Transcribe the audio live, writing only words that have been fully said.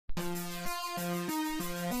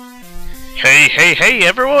Hey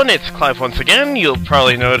everyone, it's Clive once again. You'll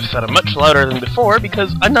probably notice that I'm much louder than before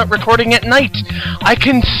because I'm not recording at night. I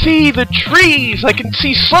can see the trees! I can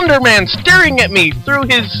see Slenderman staring at me through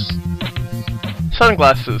his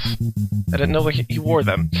sunglasses. I didn't know he wore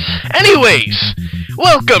them. Anyways,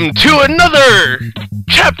 welcome to another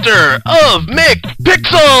chapter of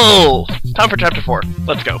McPixel! Time for chapter 4.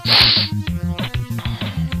 Let's go.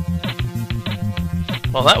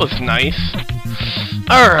 Well, that was nice.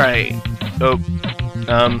 Alright. Oh.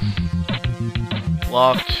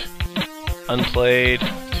 Locked. Unplayed.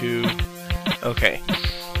 2. Okay.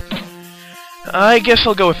 I guess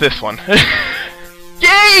I'll go with this one. Yay!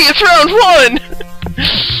 It's round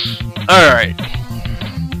 1! Alright.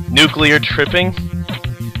 Nuclear tripping.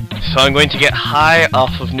 So I'm going to get high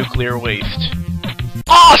off of nuclear waste.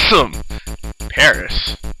 Awesome!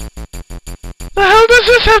 Paris. The hell does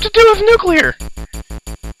this have to do with nuclear?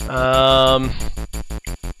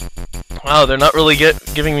 Wow, they're not really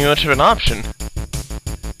giving me much of an option.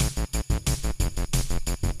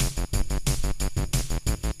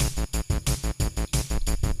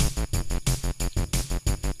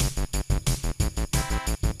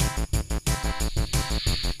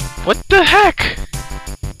 What the heck?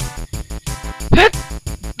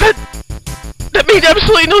 That made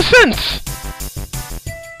absolutely no sense!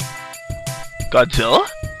 Godzilla?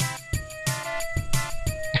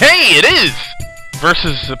 Hey, it is!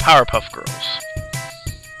 Versus the Powerpuff Girls.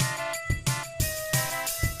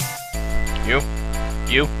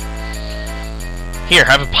 You. Here,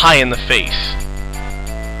 have a pie in the face.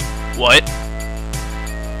 What?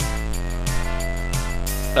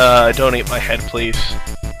 Don't eat my head, please.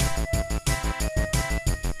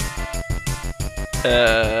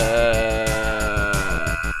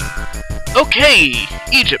 Okay!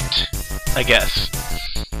 Egypt, I guess.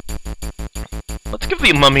 Let's give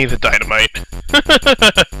the mummy the dynamite.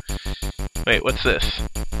 Wait, what's this?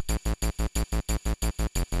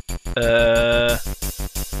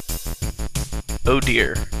 Oh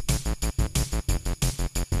dear.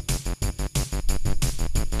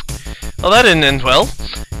 Well, that didn't end well.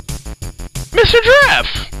 Mr.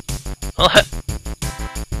 Giraffe! Well,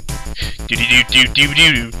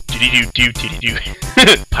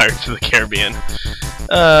 Pirates of the Caribbean.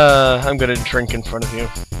 I'm gonna drink in front of you.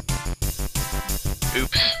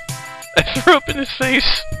 Oops. I threw up in his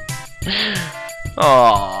face.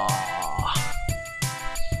 Aww.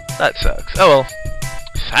 That sucks. Oh well.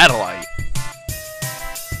 Satellite.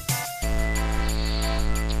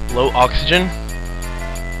 Low oxygen.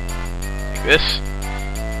 Like this.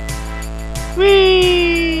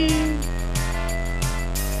 Whee!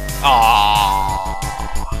 Aww.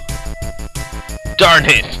 Darn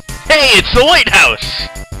it. Hey, it's the White House!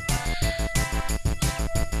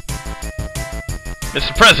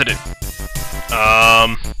 Mr. President.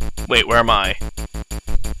 Wait, where am I?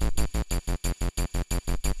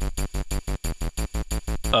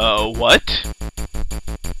 What?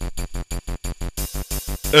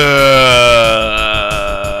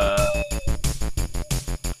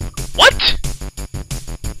 What?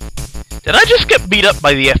 Did I just get beat up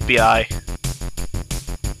by the FBI?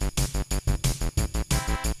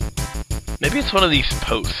 Maybe it's one of these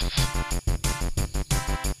posts.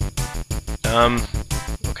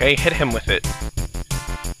 Okay, hit him with it.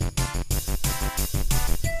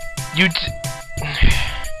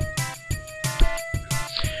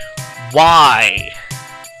 Why?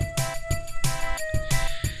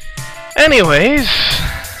 Anyways,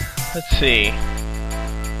 let's see.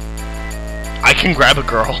 I can grab a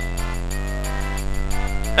girl.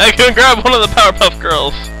 I can grab one of the Powerpuff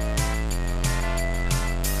Girls.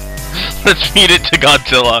 Let's feed it to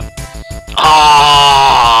Godzilla.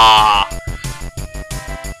 Ah!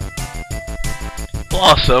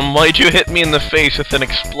 Blossom, why'd you hit me in the face with an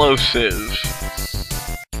explosive?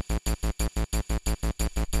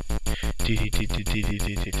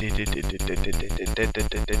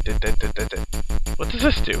 What does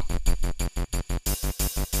this do?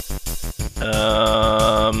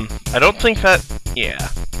 I don't think that... yeah.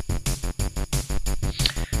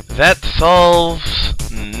 That solves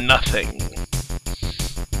nothing.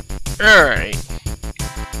 Alright.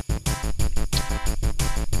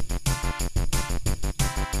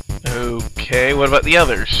 Okay, what about the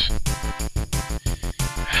others?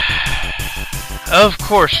 Of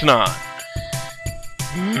course not.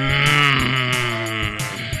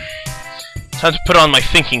 Time to put on my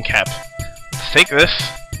thinking cap. Let's take this.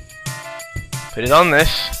 Put it on this.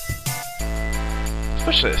 Let's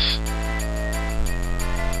push this.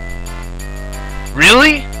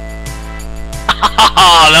 Really?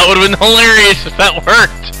 That would have been hilarious if that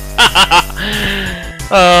worked!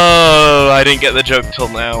 Oh, I didn't get the joke till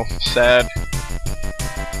now. Sad.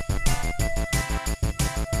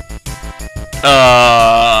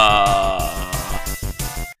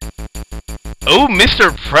 Oh,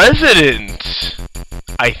 Mr. President!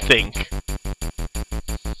 I think.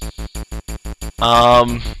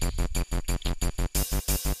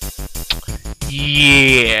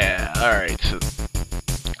 Yeah. Alright, so...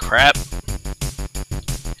 Crap.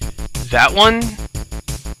 That one?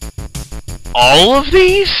 All of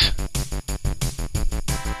these?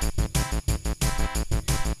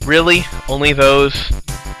 Really? Only those?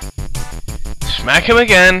 Smack him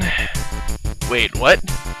again. Wait, what?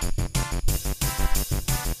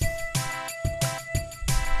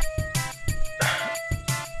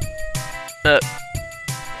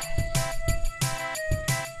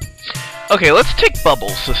 Okay, let's take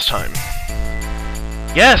Bubbles this time.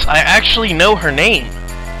 Yes, I actually know her name.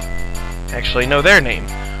 Actually know their name.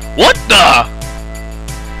 What the?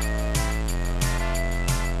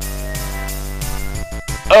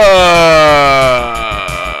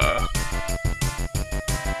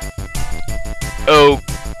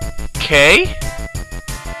 Okay.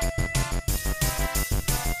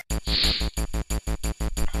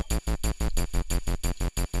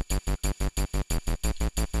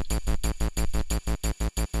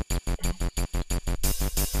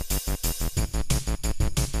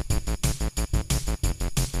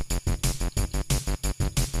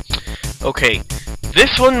 Okay,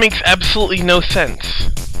 this one makes absolutely no sense.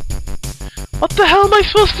 What the hell am I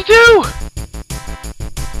supposed to do?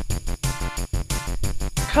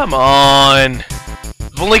 Come on.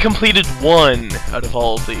 I've only completed one out of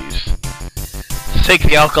all of these. Let's take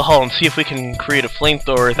the alcohol and see if we can create a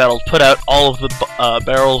flamethrower that'll put out all of the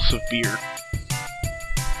barrels of beer.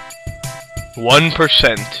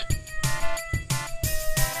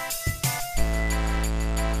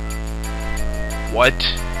 1%. What?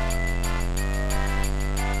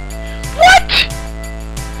 What?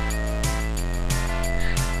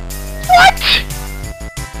 What?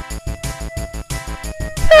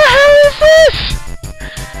 The hell is this?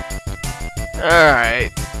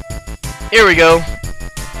 Alright. Here we go.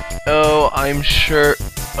 Oh, I'm sure...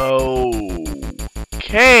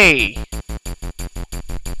 Okay.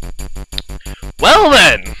 Well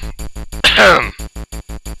then!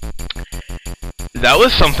 That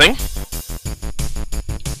was something.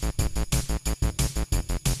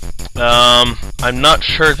 I'm not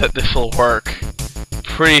sure that this will work.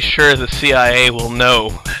 Pretty sure the CIA will know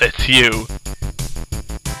that it's you.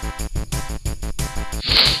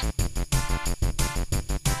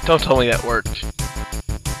 Don't tell me that worked.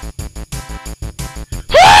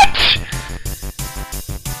 What?!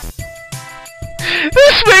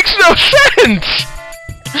 This makes no sense!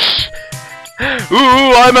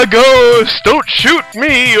 Ooh, I'm a ghost! Don't shoot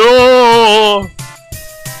me! Oh!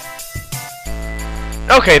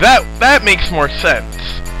 Okay, that makes more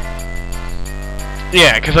sense.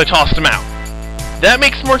 Yeah, because I tossed him out. That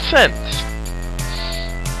makes more sense.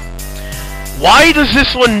 Why does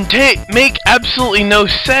this one make absolutely no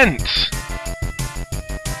sense?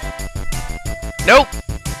 Nope.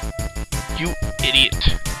 You idiot.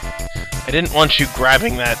 I didn't want you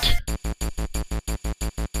grabbing that.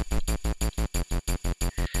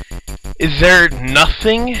 Is there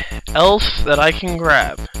nothing else that I can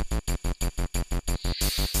grab?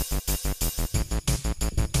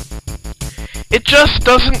 It just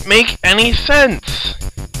doesn't make any sense!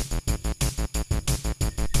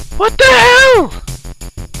 What the hell?!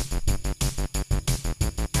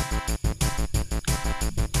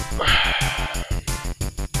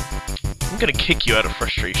 I'm gonna kick you out of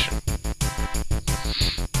frustration.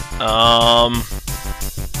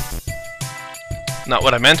 Not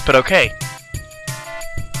what I meant, but okay.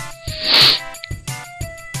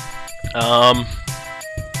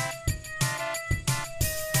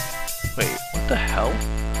 Wait, what the hell?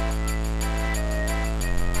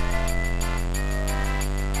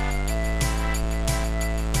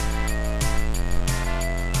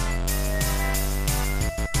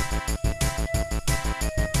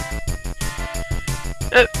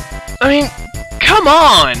 I mean, come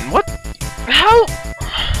on! What? How?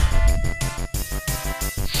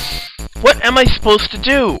 What am I supposed to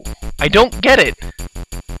do? I don't get it.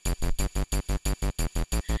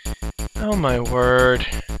 Oh my word.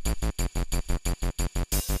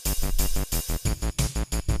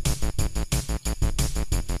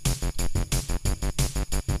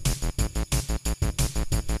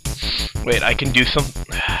 Wait, I can do some...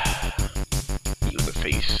 You in the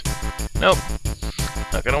face. Nope.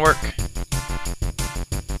 Not gonna work.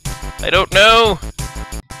 I don't know!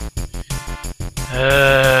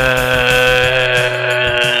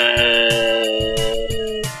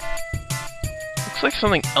 Looks like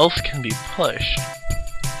something else can be pushed.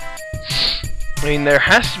 I mean, there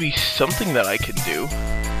has to be something that I can do.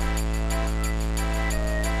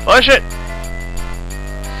 Push it!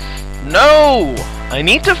 No! I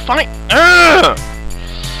need to find... Ugh!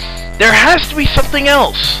 There has to be something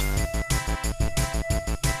else!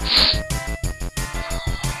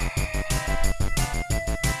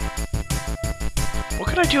 What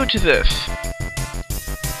could I do to this?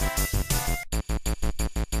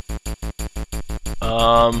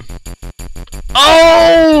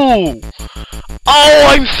 Oh! Oh,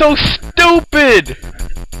 I'm so stupid!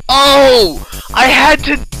 Oh! I had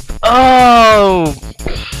to... Oh!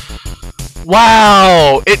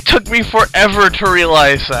 Wow! It took me forever to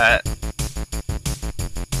realize that.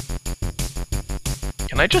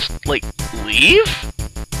 Can I just, like, leave?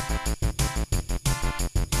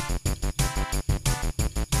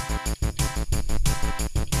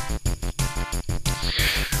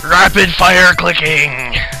 Rapid fire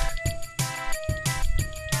clicking!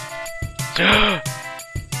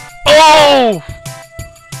 Oh!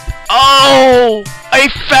 Oh! I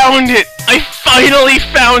found it! I finally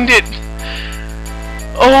found it!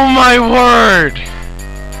 Oh my word!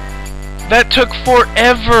 That took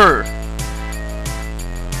forever!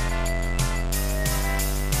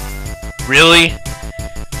 Really?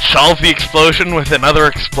 Solve the explosion with another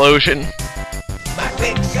explosion?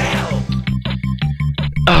 McPixel!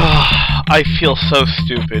 I feel so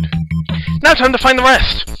stupid. Now time to find the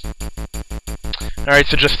rest! Alright,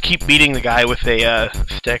 so just keep beating the guy with a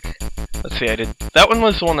stick. Let's see, I did... That one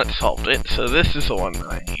was the one that solved it, so this is the one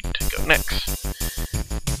I need to go next.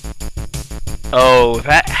 Oh,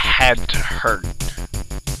 that had to hurt.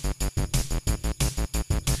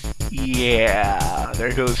 Yeah,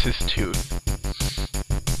 there goes his tooth.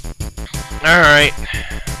 Alright.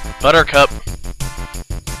 Buttercup.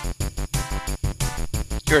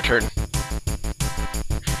 Your turn.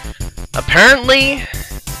 Apparently,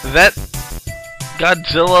 that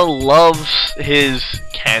Godzilla loves his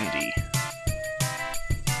candy.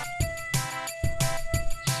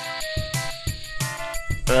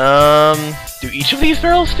 Do each of these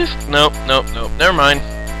barrels just... Nope, nope, nope, never mind.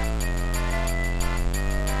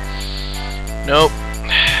 Nope.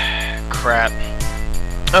 Crap.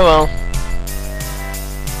 Oh well.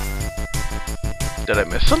 Did I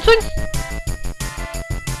miss something?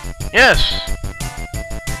 Yes!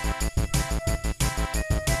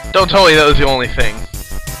 Don't tell me that was the only thing.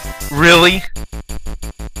 Really?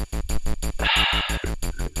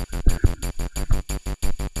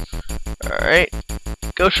 Alright.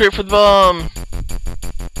 Go straight for the bomb!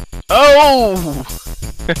 Oh!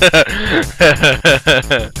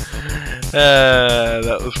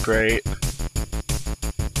 That was great.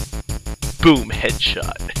 Boom,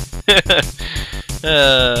 headshot.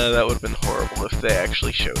 That would have been horrible if they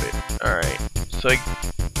actually showed it. Alright, so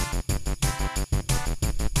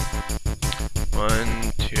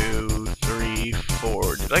 1, 2, 3,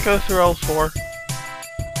 4. Did I go through all 4?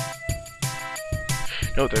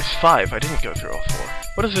 No, there's 5. I didn't go through all 4.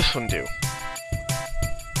 What does this one do?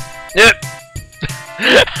 Yep.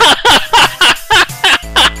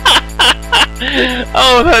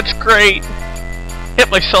 Oh, that's great. Hit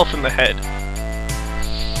myself in the head.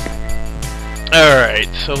 Alright,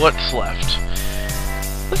 so what's left?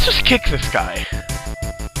 Let's just kick this guy.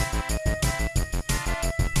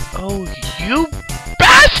 Oh, you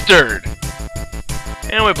bastard!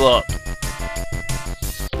 And we blow up.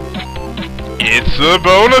 It's the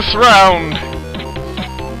bonus round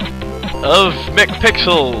of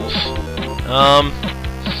McPixels. I'm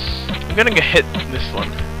gonna get hit this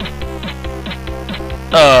one.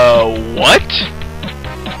 What?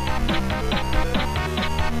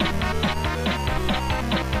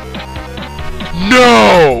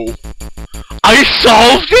 No! I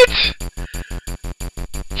solved it?!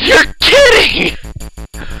 You're kidding!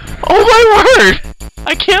 Oh my word!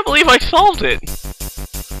 I can't believe I solved it!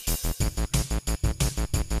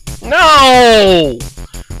 No!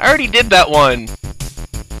 I already did that one.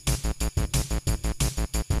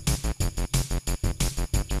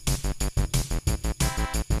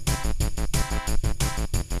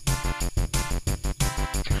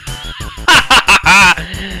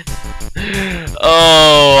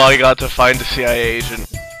 Oh, I got to find a CIA agent.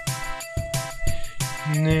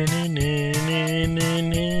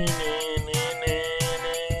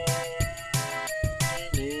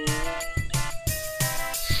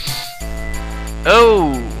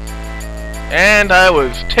 Oh, and I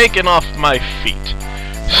was taken off my feet.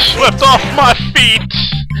 Swept off my feet!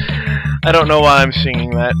 I don't know why I'm singing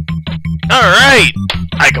that. Alright!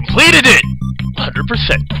 I completed it!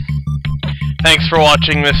 100%. Thanks for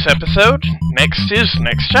watching this episode. Next is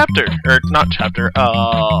next chapter. Or, not chapter,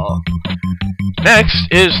 Next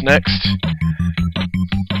is next...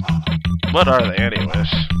 What are they, anyways?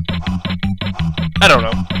 I don't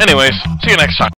know. Anyways, see you next time.